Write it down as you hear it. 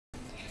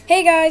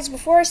Hey guys,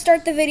 before I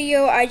start the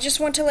video, I just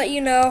want to let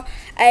you know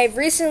I've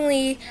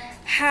recently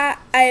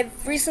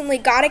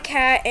got a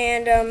cat,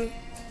 and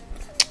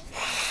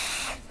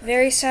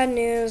very sad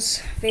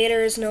news.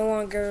 Vader is no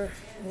longer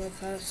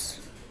with us.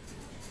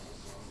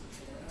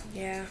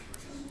 Yeah.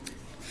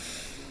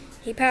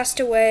 He passed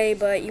away,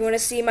 but you want to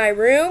see my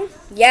room?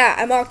 Yeah,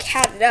 I'm all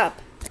catted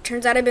up.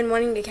 Turns out I've been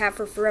wanting a cat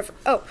for forever.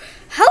 Oh,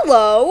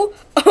 hello!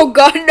 Oh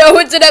god, no,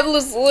 it's an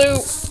endless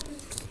loop.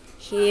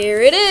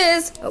 Here it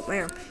is. Oh,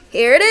 my arm.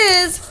 Here it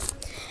is.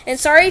 And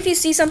sorry if you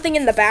see something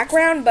in the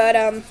background, but,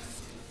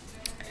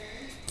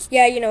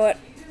 yeah, you know what?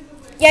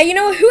 Yeah, you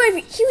know, who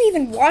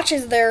even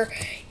watches their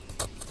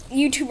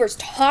YouTubers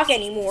talk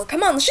anymore?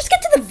 Come on, let's just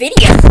get to the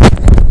video.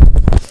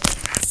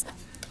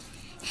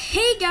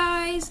 Hey,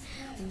 guys.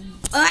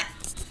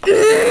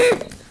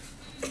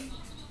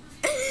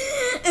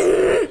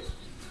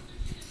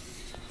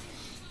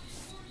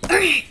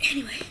 Alright,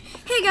 anyway.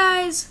 Hey,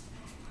 guys.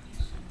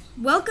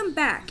 Welcome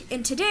back.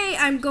 And today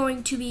I'm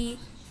going to be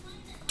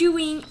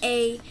doing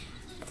a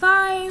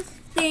 5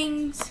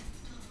 things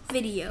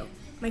video.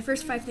 My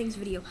first 5 things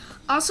video.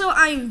 Also,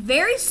 I'm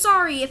very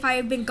sorry if I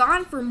have been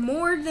gone for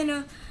more than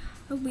a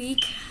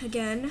week.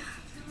 Again,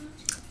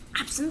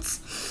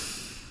 absence.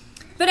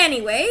 But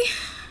anyway,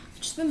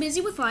 just been busy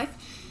with life.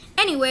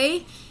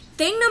 Anyway,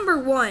 thing number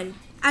 1.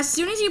 As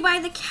soon as you buy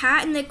the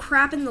cat and the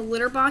crap in the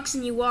litter box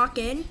and you walk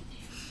in,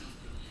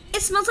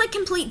 it smells like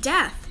complete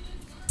death.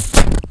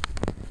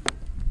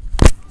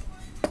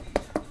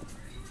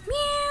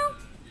 Meow.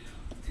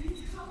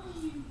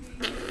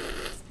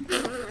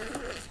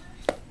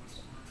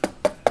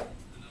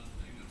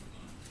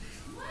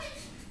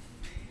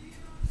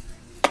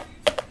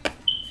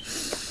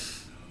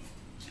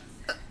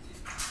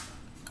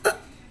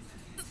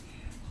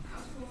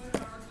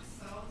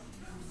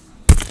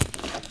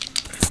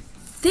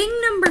 Thing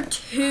number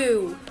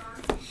 2.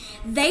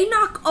 They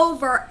knock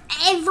over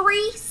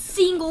every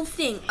single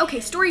thing. Okay,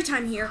 story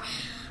time here.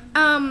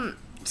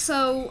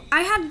 So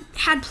I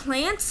had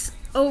plants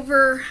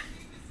over.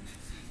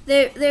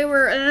 They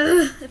were.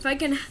 If I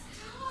can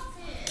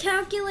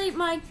calculate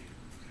my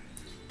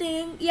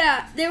thing,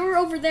 yeah, they were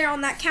over there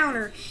on that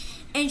counter,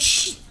 and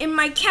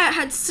my cat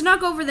had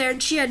snuck over there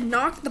and she had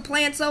knocked the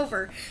plants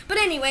over. But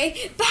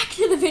anyway, back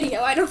to the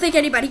video. I don't think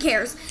anybody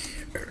cares.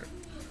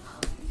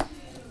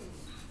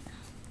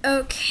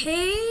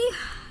 Okay,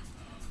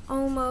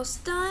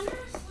 almost done.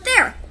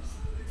 There.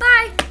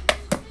 Bye.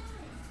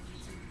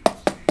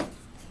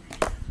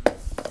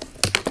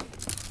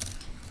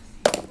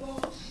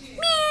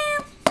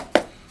 Meow.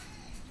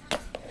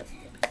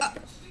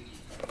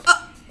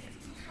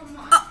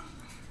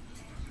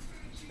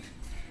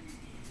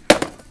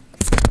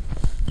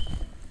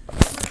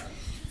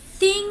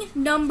 Thing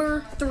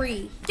number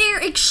 3. They're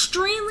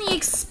extremely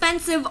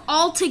expensive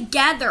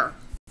altogether.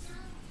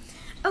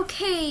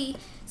 Okay,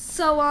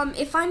 so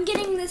if I'm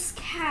getting this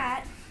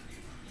cat,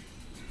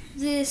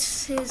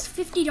 this is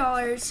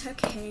 $50.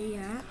 Okay,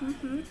 yeah.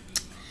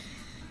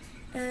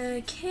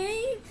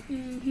 Okay.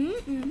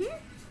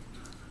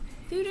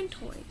 Food and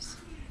toys.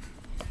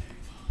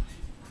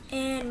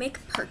 And make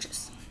a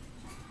purchase.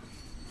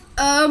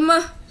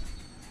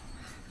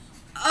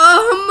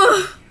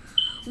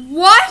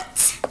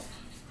 What?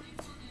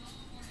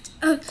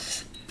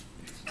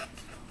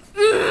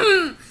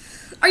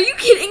 Are you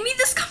kidding me?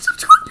 This comes up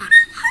to about $100.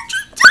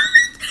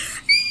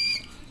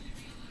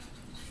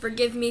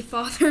 Forgive me,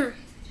 Father.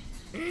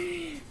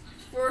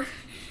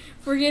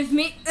 Forgive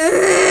me.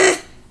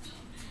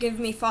 Forgive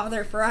me,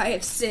 Father, for I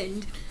have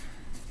sinned.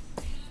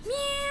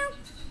 Meow.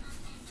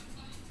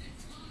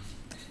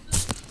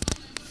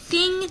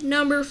 Thing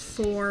number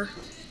 4.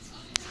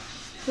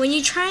 When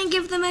you try and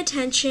give them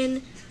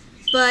attention,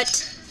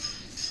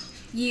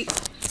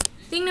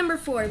 Thing number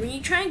 4. When you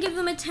try and give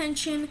them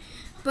attention,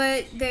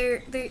 but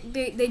they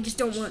just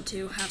don't want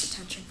to have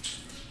attention.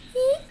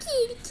 Hey,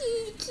 kitty,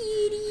 kitty,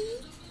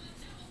 kitty.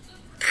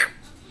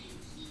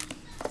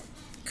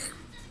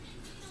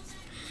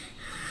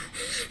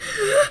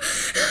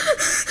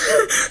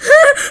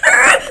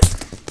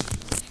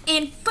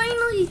 And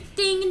finally,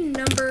 thing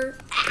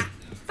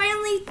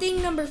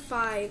number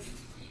 5.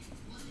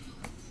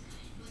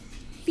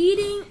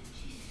 Feeding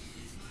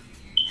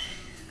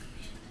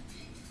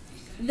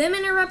them,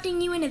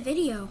 interrupting you in a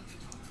video.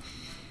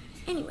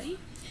 Anyway,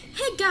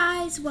 hey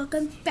guys,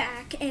 welcome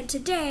back. And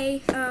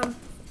today, oh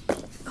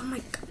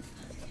my god,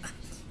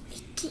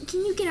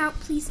 can you get out,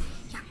 please?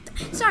 Yeah,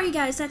 sorry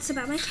guys, that's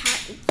about my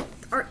cat.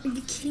 Are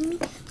you kidding me?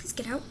 Please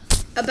get out.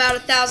 About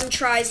 1,000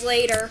 tries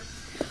later.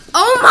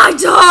 Oh my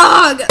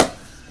dog!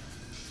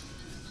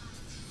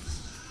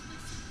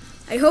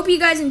 I hope you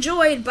guys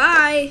enjoyed.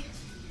 Bye.